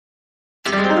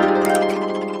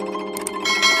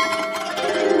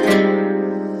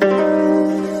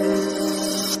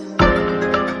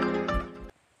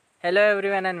Hello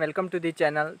everyone and welcome to the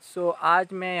channel. सो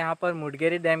आज मैं यहाँ पर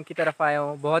मुडगेरी डैम की तरफ आया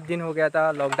हूँ। बहुत दिन हो गया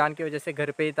था, लॉकडाउन की वजह से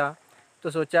घर पे ही था, तो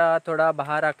सोचा थोड़ा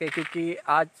बाहर आके, क्योंकि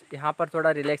आज यहाँ पर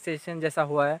थोड़ा रिलैक्सेशन जैसा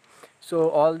हुआ है। So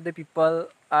all the people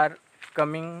are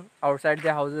coming outside the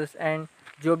houses and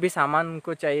जो भी सामान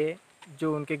उनको चाहिए,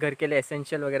 जो उनके घर के लिए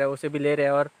एसेंशियल वगैरह, उसे भी ले रहे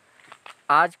हैं। और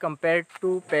आज कंपेयर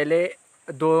टू पहले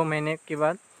 2 महीने के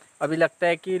बाद अभी लगता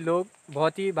है कि लोग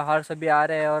बहुत ही बाहर सभी आ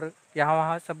रहे हैं और यहाँ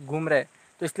वहाँ सब घूम रहे हैं।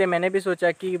 तो इसलिए मैंने भी सोचा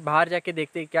कि बाहर जाके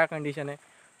देखते हैं क्या कंडीशन है।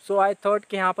 सो आई थॉट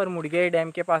कि यहाँ पर मुडगेरी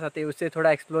डैम के पास आते हैं, उससे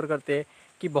थोड़ा एक्सप्लोर करते हैं,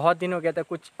 कि बहुत दिन हो गया था,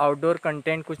 कुछ आउटडोर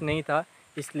कंटेंट कुछ नहीं था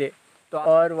इसलिए। तो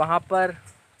और वहाँ पर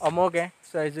अमोग है,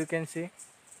 so as you can see,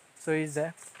 so is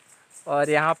है। और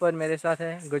यहाँ पर मेरे साथ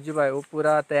है गुज्जू भाई, वो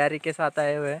पूरा तैयारी के साथ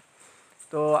आए हुए हैं।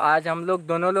 तो आज हम लोग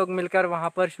दोनों लोग मिलकर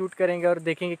वहाँ पर शूट करेंगे और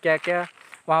देखेंगे क्या क्या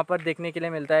वहाँ पर देखने के लिए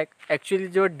मिलता है। एक्चुअली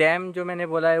जो डैम जो मैंने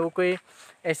बोला है वो कोई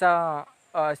ऐसा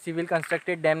सिविल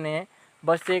कंस्ट्रक्टेड डैम नहीं है,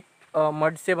 बस एक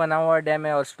मड से बना हुआ डैम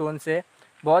है और स्टोन से।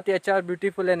 बहुत ही अच्छा और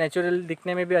ब्यूटीफुल है, नेचुरल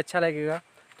दिखने में भी अच्छा लगेगा।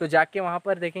 तो जाके वहाँ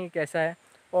पर देखेंगे कैसा है।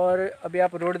 और अभी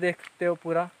आप रोड देखते हो,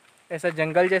 पूरा ऐसा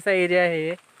जंगल जैसा एरिया है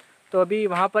ये। तो अभी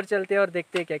वहाँ पर चलते हैं और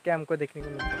देखते हैं क्या क्या हमको देखने को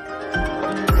मिलता है।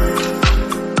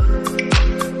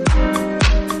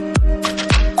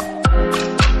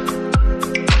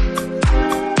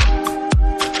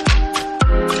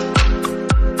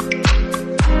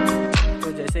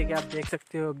 जैसे कि आप देख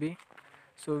सकते हो अभी,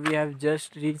 so we have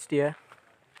just reached here.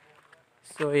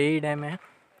 सो यही डैम है।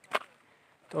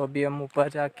 तो अभी हम ऊपर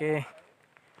जाके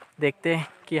देखते हैं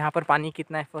कि यहाँ पर पानी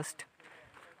कितना है फर्स्ट।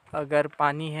 अगर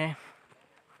पानी है,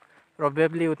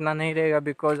 प्रोबेबली उतना नहीं रहेगा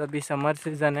बिकॉज अभी समर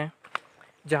सीज़न है।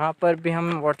 जहाँ पर भी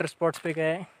हम वाटर स्पॉट्स पे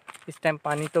गए इस टाइम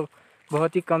पानी तो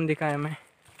बहुत ही कम दिखा है हमें।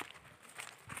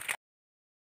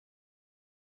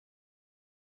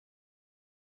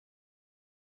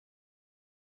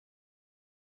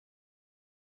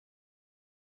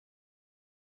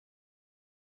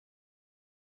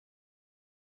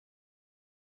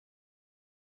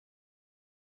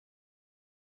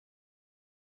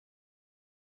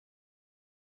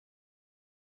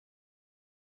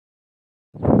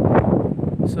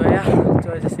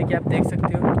 तो जैसे कि आप देख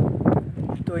सकते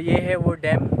हो, तो ये है वो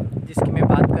डैम जिसकी मैं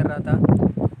बात कर रहा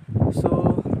था। सो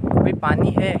अभी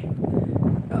पानी है,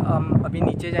 हम अभी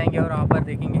नीचे जाएंगे और वहाँ पर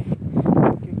देखेंगे,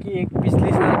 क्योंकि एक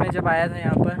पिछले साल में जब आया था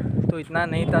यहाँ पर तो इतना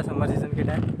नहीं था समर सीज़न के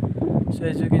time. So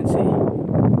as you can see,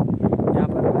 यहाँ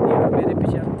पर पानी और मेरे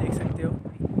पीछे आप देख सकते हो।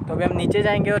 तो अभी हम नीचे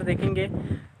जाएंगे और देखेंगे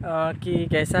कि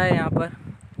कैसा है यहाँ पर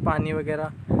पानी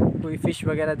वगैरह, कोई फ़िश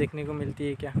वगैरह देखने को मिलती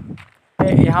है क्या।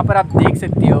 यहाँ पर आप देख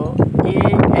सकते हो, ये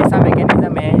एक ऐसा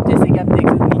मैकेनिज़्म है, जैसे कि आप देख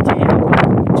सकते हो नीचे यहाँ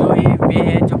पर जो ये वे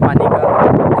है जो पानी का।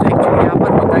 तो एक्चुअली यहाँ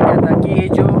पर होता क्या था कि ये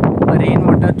जो रेन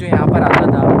वाटर जो यहाँ पर आता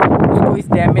था उसको इस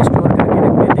डैम में स्टोर करके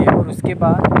रखते थे, और उसके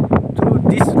बाद थ्रू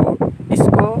दिस रूट,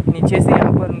 इसको नीचे से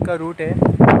यहाँ पर उनका रूट है,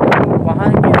 तो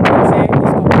वहाँ के अंदर से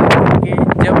इसको पार करके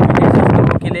जब विलेजेस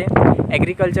लोगों के लिए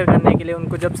एग्रीकल्चर करने के लिए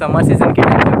उनको जब समर सीज़न के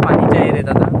टाइम में पानी चाहिए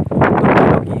रहता था, तो वो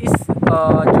लोग इस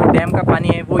जो डैम का पानी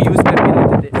है वो यूज़ करके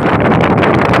लेते थे।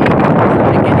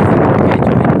 मैकेनिज्म है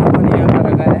जो इन लोगों ने यहाँ पर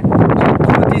रखा है,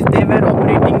 through this they were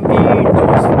operating the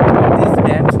doors this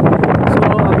dams. सो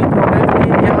अभी प्रोबेबली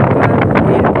यहाँ पर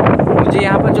मुझे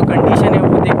यहाँ पर जो कंडीशन है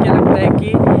वो देख के लगता है कि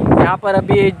यहाँ पर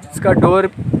अभी इसका डोर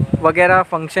वगैरह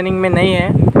फंक्शनिंग में नहीं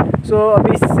है। सो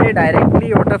अभी इससे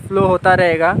डायरेक्टली वाटर फ्लो होता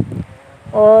रहेगा।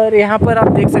 और यहाँ पर आप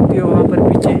देख सकते हो, वहाँ पर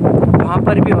पीछे, वहाँ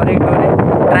पर भी और एक डोर है।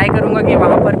 ट्राई करूँगा कि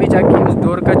वहाँ पर भी जाके उस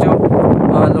डोर का जो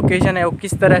लोकेशन है वो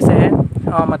किस तरह से है,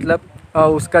 मतलब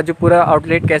उसका जो पूरा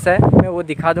आउटलेट कैसा है मैं वो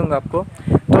दिखा दूँगा आपको।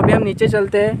 तो अभी हम नीचे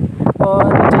चलते हैं और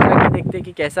नीचे जाके देखते हैं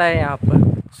कि कैसा है यहाँ पर।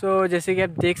 सो जैसे कि आप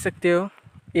देख सकते हो,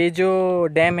 ये जो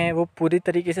डैम है वो पूरी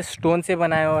तरीके से स्टोन से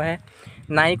बनाया हुआ है,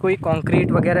 ना ही कोई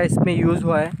कंक्रीट वगैरह इसमें यूज़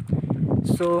हुआ है।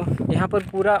 सो यहाँ पर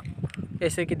पूरा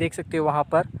ऐसे कि देख सकते हो वहाँ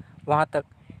पर वहाँ तक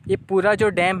ये पूरा जो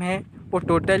डैम है वो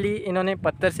टोटली इन्होंने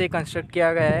पत्थर से कंस्ट्रक्ट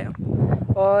किया गया है।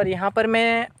 और यहाँ पर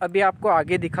मैं अभी आपको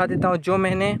आगे दिखा देता हूँ, जो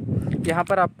मैंने यहाँ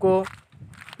पर आपको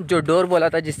जो डोर बोला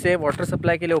था जिससे वाटर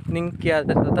सप्लाई के लिए ओपनिंग किया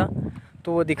जाता था,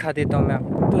 तो वो दिखा देता हूँ मैं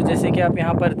आपको। तो जैसे कि आप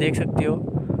यहाँ पर देख सकते हो,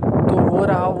 तो वो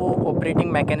रहा वो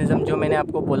ऑपरेटिंग मैकेनिज़्म जो मैंने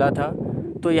आपको बोला था।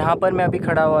 तो यहाँ पर मैं अभी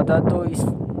खड़ा हुआ था, तो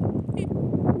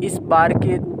इस बार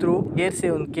के थ्रू एयर से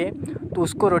उनके, तो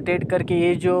उसको रोटेट करके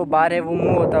ये जो बार है वो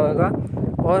मूव होता होगा,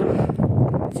 और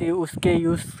उसके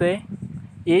यूज़ से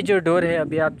ये जो डोर है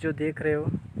अभी आप जो देख रहे हो,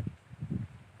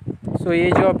 सो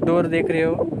ये जो आप डोर देख रहे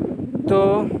हो,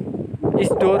 तो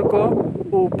इस डोर को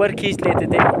ऊपर खींच लेते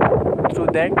थे थ्रू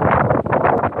दैट।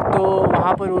 तो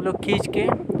वहाँ पर वो लोग खींच के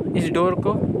इस डोर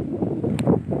को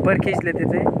ऊपर खींच लेते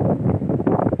थे,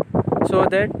 सो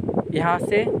दैट यहाँ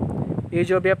से ये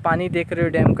जो अभी आप पानी देख रहे हो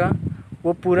डैम का,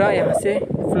 वो पूरा यहाँ से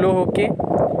फ्लो होके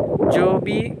जो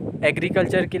भी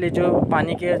एग्रीकल्चर के लिए जो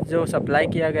पानी के जो सप्लाई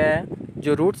किया गया है,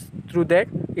 जो roots through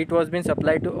that it was been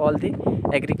supply to all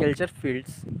the agriculture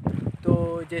fields.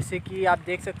 तो जैसे कि आप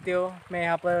देख सकते हो, मैं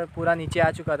यहाँ पर पूरा नीचे आ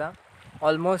चुका था,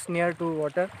 ऑलमोस्ट नियर टू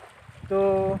वाटर।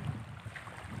 तो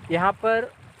यहाँ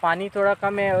पर पानी थोड़ा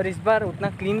कम है और इस बार उतना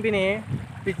क्लीन भी नहीं है।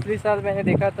 पिछले साल मैंने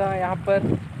देखा था यहाँ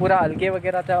पर पूरा अलगे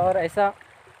वगैरह था और ऐसा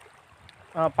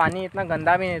पानी इतना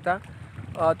गंदा भी नहीं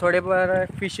था। थोड़े बार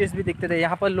फिशेस भी दिखते थे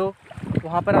यहाँ पर। लोग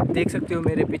वहाँ पर आप देख सकते हो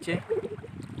मेरे पीछे,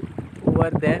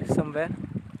 ओवर देयर समवेयर।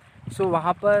 सो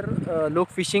वहाँ पर लोग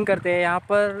फ़िशिंग करते हैं। यहाँ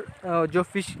पर जो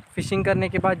फ़िशिंग करने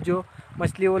के बाद जो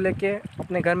मछली वो लेके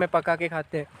अपने घर में पका के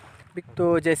खाते हैं।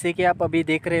 तो जैसे कि आप अभी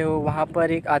देख रहे हो, वहाँ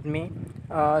पर एक आदमी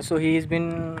सो he is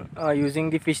been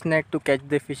using the fish net to catch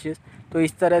the fishes. तो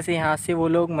इस तरह से यहाँ से वो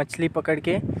लोग मछली पकड़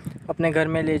के अपने घर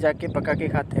में ले जाके पका के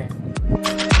खाते हैं।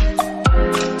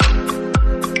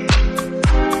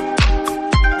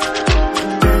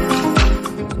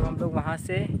 तो हम लोग वहाँ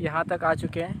से यहाँ तक आ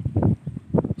चुके हैं।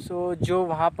 सो जो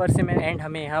वहाँ पर से मैं एंड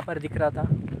हमें यहाँ पर दिख रहा था,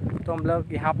 तो हम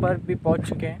लोग यहाँ पर भी पहुँच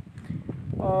चुके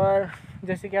हैं। और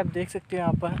जैसे कि आप देख सकते हो,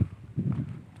 यहाँ पर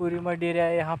पूरी मड एरिया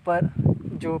है। यहाँ पर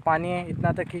जो पानी है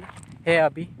इतना तक ही है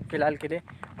अभी फ़िलहाल के लिए,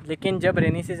 लेकिन जब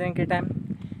रेनी सीज़न के टाइम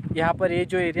यहाँ पर ये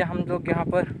जो एरिया हम लोग यहाँ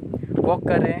पर वॉक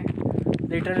कर रहे हैं,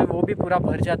 लिटरली वो भी पूरा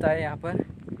भर जाता है यहाँ पर।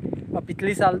 अब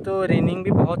पिछले साल तो रेनिंग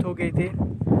भी बहुत हो गई थी,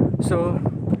 सो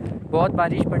बहुत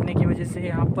बारिश पड़ने की वजह से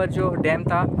यहाँ पर जो डैम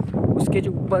था उसके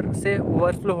जो ऊपर से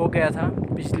ओवरफ्लो हो गया था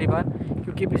पिछली बार,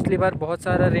 क्योंकि पिछली बार बहुत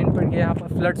सारा रेन पड़ गया, यहाँ पर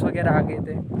फ्लड्स वगैरह आ गए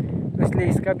थे। तो इसलिए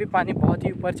इसका भी पानी बहुत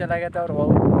ही ऊपर चला गया था और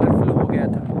ओवरफ्लो हो गया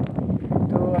था।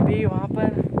 तो अभी वहाँ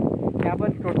पर यहाँ पर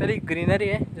टोटली ग्रीनरी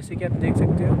है, जैसे कि आप देख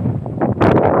सकते हो।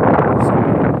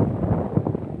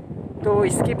 तो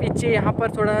इसके पीछे यहाँ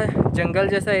पर थोड़ा जंगल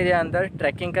जैसा एरिया अंदर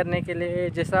ट्रैकिंग करने के लिए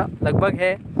जैसा लगभग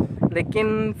है,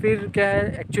 लेकिन फिर क्या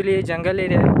है, एक्चुअली ये जंगल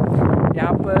एरिया है।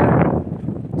 यहाँ पर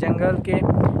जंगल के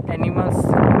एनिमल्स,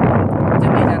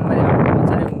 जंगली जानवर यहाँ पर बहुत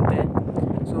सारे घूमते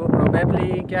हैं। सो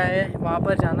प्रोबेबली क्या है, वहाँ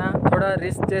पर जाना थोड़ा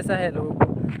रिस्क जैसा है लोगों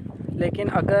को, लेकिन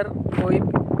अगर कोई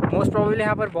मोस्ट प्रोबेबली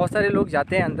यहाँ पर बहुत सारे लोग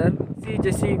जाते हैं अंदर,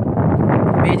 जैसी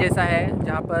वे जैसा है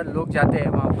जहाँ पर लोग जाते हैं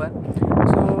वहाँ पर।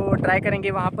 सो ट्राई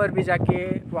करेंगे वहाँ पर भी जाके,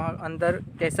 वहाँ अंदर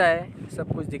कैसा है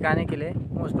सब कुछ दिखाने के लिए।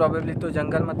 मोस्ट प्रोबेबली तो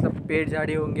जंगल मतलब पेड़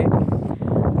झाड़ी होंगे।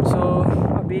 सो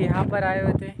अभी यहाँ पर आए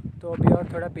हुए थे, तो अभी और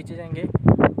थोड़ा पीछे जाएंगे।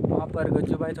 वहाँ पर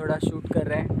गज्जू भाई थोड़ा शूट कर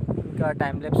रहे हैं, उनका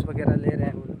टाइम लैप्स वगैरह ले रहे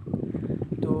हैं वो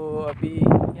लोग। तो अभी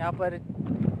यहाँ पर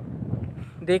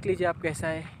देख लीजिए आप कैसा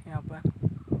है यहाँ पर।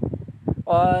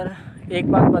 और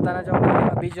एक बात बताना चाहूँगा,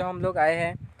 अभी जो हम लोग आए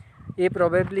हैं ये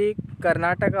प्रोबेबली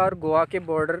कर्नाटक और गोवा के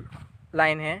बॉर्डर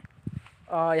लाइन है।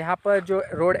 यहाँ पर जो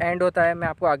रोड एंड होता है, मैं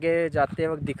आपको आगे जाते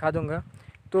वक्त दिखा दूँगा।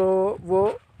 तो वो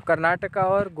कर्नाटका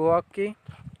और गोवा की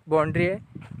बाउंड्री है,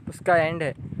 उसका एंड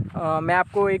है। मैं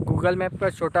आपको एक गूगल मैप का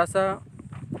छोटा सा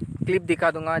क्लिप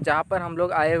दिखा दूँगा जहाँ पर हम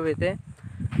लोग आए हुए थे।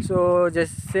 सो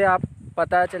जिससे आप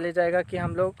पता चले जाएगा कि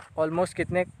हम लोग ऑलमोस्ट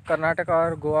कितने कर्नाटका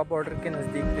और गोवा बॉर्डर के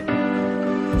नज़दीक थे।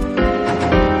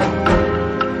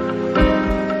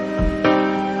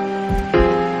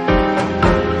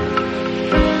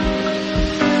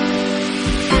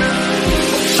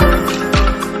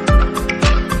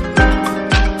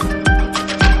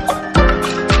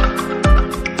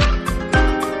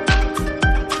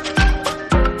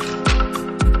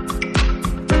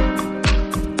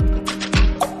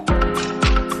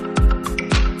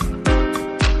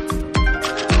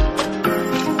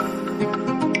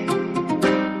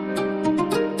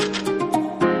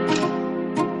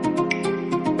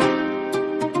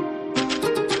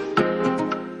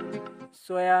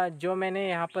 सो जो मैंने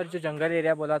यहाँ पर जो जंगल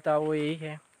एरिया बोला था वो यही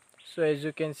है। So as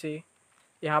you can see,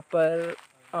 यहाँ पर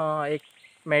एक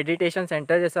मेडिटेशन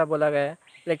सेंटर जैसा बोला गया है,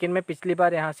 लेकिन मैं पिछली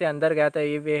बार यहाँ से अंदर गया था,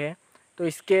 ये वे है। तो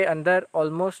इसके अंदर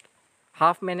ऑलमोस्ट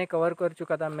हाफ मैंने कवर कर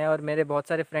चुका था, मैं और मेरे बहुत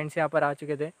सारे फ्रेंड्स यहाँ पर आ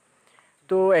चुके थे।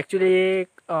 तो एक्चुअली ये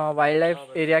वाइल्ड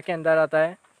लाइफ एरिया के अंदर आता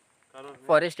है,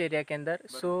 फॉरेस्ट एरिया के अंदर।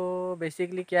 सो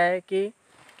बेसिकली क्या है कि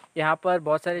यहाँ पर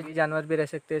बहुत सारे जानवर भी रह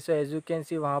सकते हैं। So as you can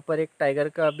see, वहाँ पर एक टाइगर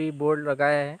का भी बोर्ड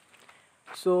लगाया है।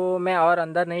 सो मैं और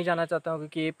अंदर नहीं जाना चाहता हूँ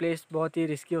क्योंकि ये प्लेस बहुत ही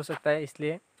रिस्की हो सकता है,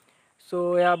 इसलिए।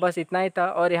 सो यहाँ बस इतना ही था।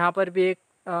 और यहाँ पर भी एक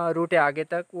रूट है आगे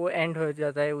तक, वो एंड हो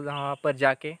जाता है वहाँ पर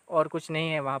जाके, और कुछ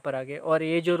नहीं है वहाँ पर आगे। और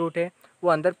ये जो रूट है वो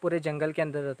अंदर पूरे जंगल के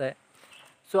अंदर रहता है।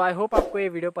 सो आई होप आपको ये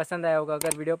वीडियो पसंद आया होगा।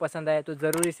 अगर वीडियो पसंद आया तो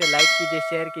ज़रूर इसे लाइक कीजिए,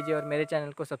 शेयर कीजिए और मेरे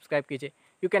चैनल को सब्सक्राइब कीजिए।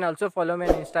 You can also follow me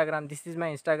on Instagram, this is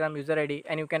my Instagram user ID,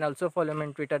 and you can also follow me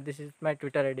on Twitter, this is my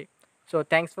Twitter ID। So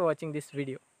thanks for watching this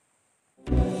video.